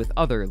continued with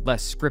other,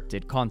 less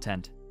scripted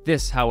content.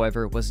 This,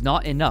 however, was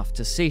not enough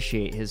to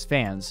satiate his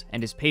fans,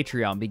 and his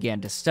Patreon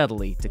began to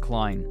steadily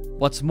decline.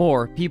 What's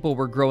more, people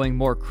were growing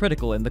more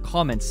critical in the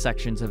comments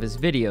sections of his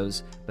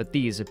videos, but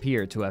these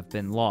appear to have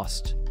been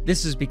lost.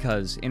 This is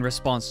because, in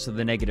response to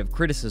the negative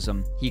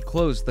criticism, he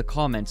closed the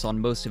comments on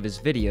most of his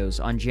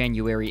videos on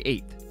January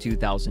 8th,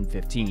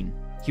 2015.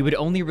 He would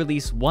only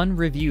release one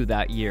review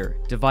that year,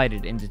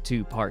 divided into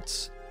 2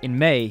 parts. In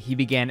May, he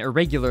began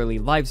irregularly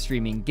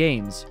live-streaming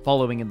games,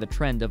 following in the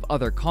trend of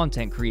other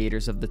content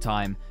creators of the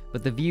time,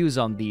 but the views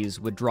on these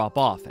would drop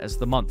off as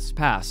the months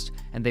passed,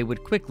 and they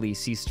would quickly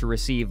cease to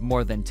receive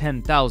more than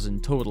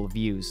 10,000 total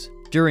views.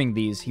 During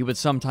these, he would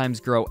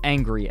sometimes grow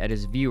angry at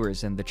his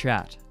viewers in the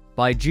chat.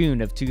 By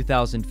June of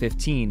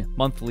 2015,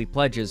 monthly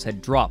pledges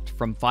had dropped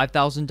from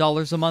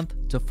 $5,000 a month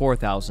to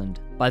 $4,000.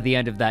 By the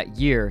end of that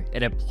year,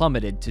 it had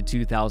plummeted to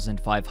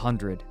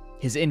 $2,500.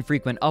 His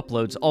infrequent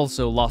uploads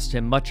also lost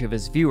him much of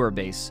his viewer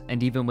base,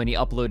 and even when he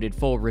uploaded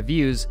full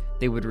reviews,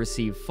 they would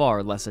receive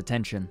far less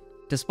attention.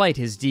 Despite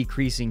his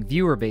decreasing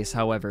viewer base,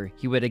 however,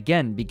 he would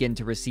again begin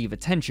to receive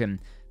attention,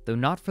 though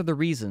not for the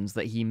reasons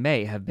that he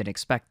may have been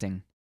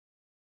expecting.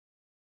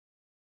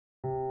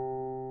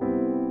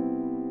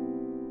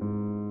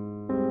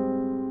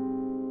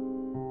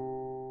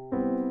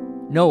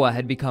 Noah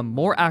had become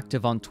more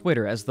active on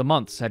Twitter as the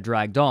months had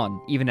dragged on,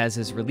 even as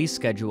his release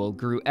schedule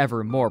grew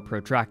ever more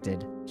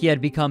protracted. He had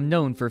become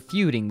known for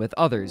feuding with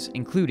others,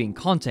 including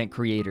content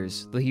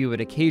creators, though he would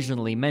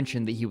occasionally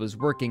mention that he was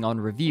working on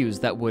reviews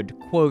that would,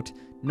 quote,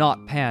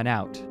 "not pan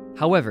out."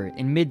 However,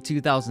 in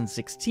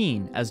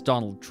mid-2016, as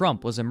Donald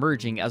Trump was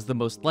emerging as the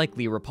most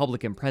likely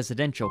Republican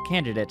presidential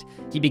candidate,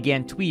 he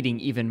began tweeting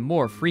even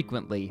more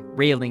frequently,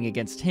 railing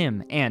against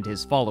him and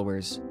his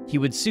followers. He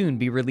would soon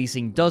be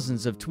releasing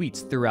dozens of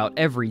tweets throughout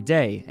every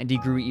day, and he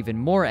grew even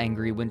more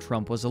angry when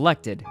Trump was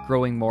elected,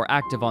 growing more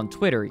active on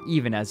Twitter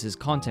even as his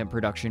content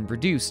production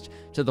reduced,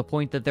 to the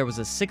point that there was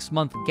a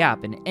 6-month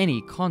gap in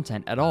any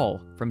content at all,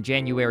 from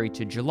January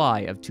to July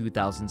of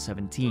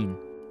 2017.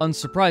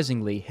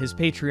 Unsurprisingly, his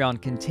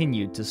Patreon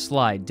continued to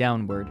slide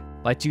downward.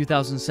 By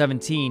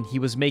 2017, he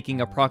was making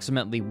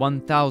approximately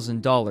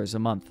 $1,000 a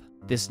month.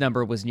 This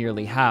number was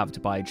nearly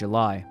halved by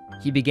July.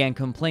 He began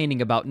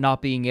complaining about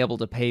not being able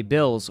to pay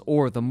bills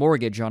or the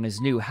mortgage on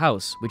his new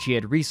house, which he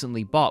had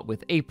recently bought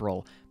with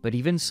April, but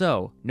even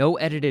so, no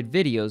edited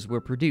videos were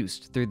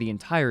produced through the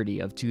entirety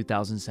of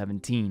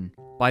 2017.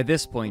 By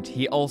this point,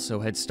 he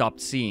also had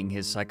stopped seeing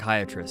his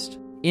psychiatrist.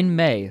 In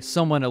May,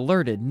 someone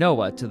alerted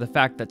Noah to the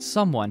fact that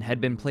someone had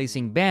been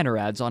placing banner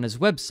ads on his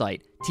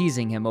website,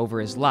 teasing him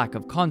over his lack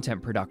of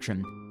content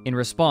production. In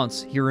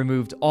response, he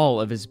removed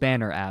all of his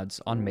banner ads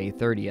on May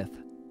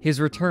 30th. His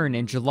return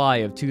in July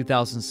of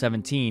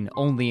 2017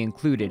 only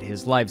included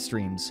his live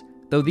streams.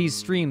 Though these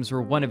streams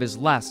were one of his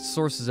last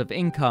sources of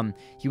income,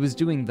 he was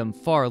doing them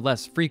far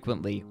less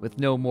frequently, with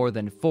no more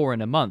than 4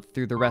 in a month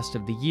through the rest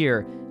of the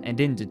year and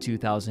into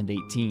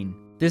 2018.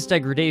 This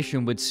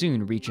degradation would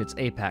soon reach its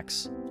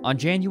apex. On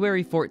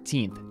January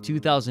 14th,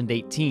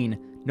 2018,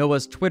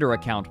 Noah's Twitter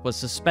account was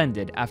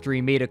suspended after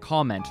he made a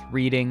comment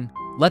reading,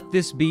 "Let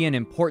this be an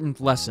important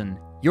lesson.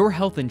 Your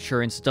health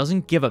insurance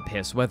doesn't give a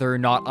piss whether or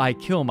not I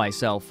kill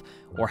myself,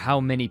 or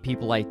how many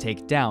people I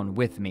take down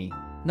with me."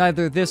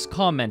 Neither this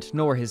comment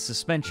nor his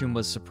suspension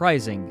was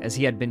surprising, as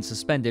he had been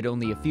suspended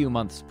only a few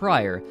months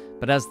prior,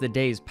 but as the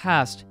days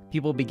passed,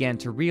 people began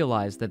to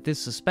realize that this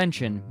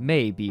suspension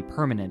may be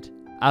permanent.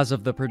 As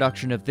of the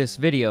production of this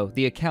video,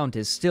 the account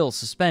is still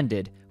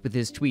suspended, with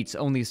his tweets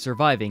only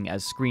surviving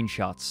as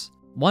screenshots.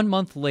 1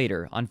 month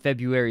later, on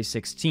February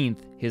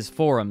 16th, his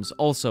forums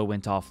also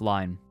went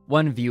offline.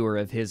 One viewer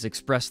of his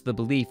expressed the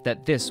belief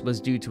that this was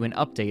due to an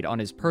update on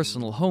his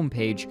personal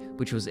homepage,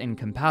 which was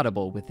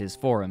incompatible with his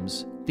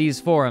forums.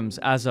 These forums,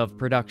 as of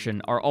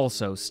production, are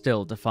also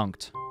still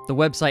defunct. The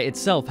website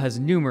itself has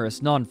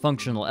numerous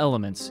non-functional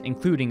elements,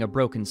 including a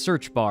broken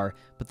search bar,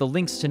 but the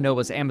links to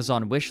Noah's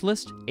Amazon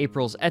wishlist,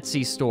 April's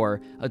Etsy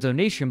store, a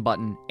donation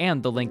button,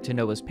 and the link to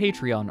Noah's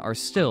Patreon are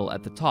still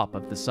at the top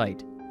of the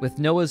site. With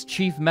Noah's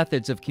chief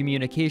methods of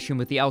communication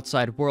with the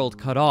outside world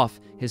cut off,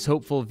 his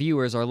hopeful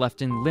viewers are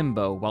left in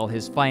limbo while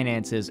his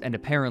finances and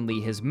apparently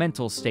his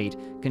mental state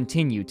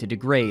continue to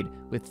degrade,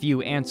 with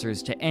few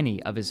answers to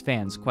any of his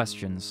fans'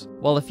 questions.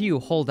 While a few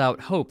hold out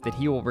hope that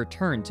he will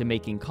return to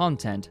making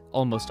content,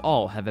 almost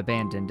all have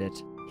abandoned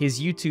it.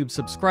 His YouTube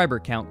subscriber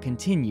count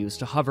continues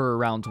to hover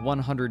around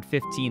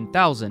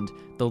 115,000,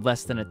 though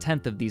less than a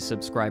tenth of these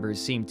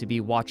subscribers seem to be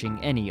watching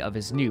any of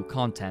his new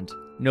content.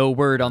 No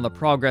word on the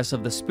progress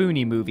of the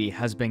Spoony movie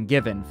has been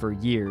given for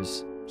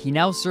years. He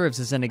now serves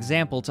as an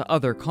example to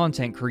other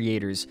content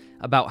creators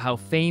about how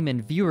fame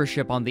and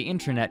viewership on the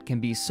internet can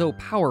be so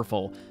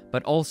powerful,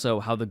 but also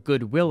how the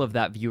goodwill of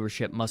that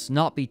viewership must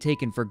not be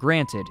taken for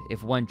granted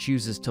if one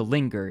chooses to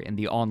linger in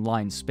the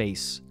online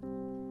space.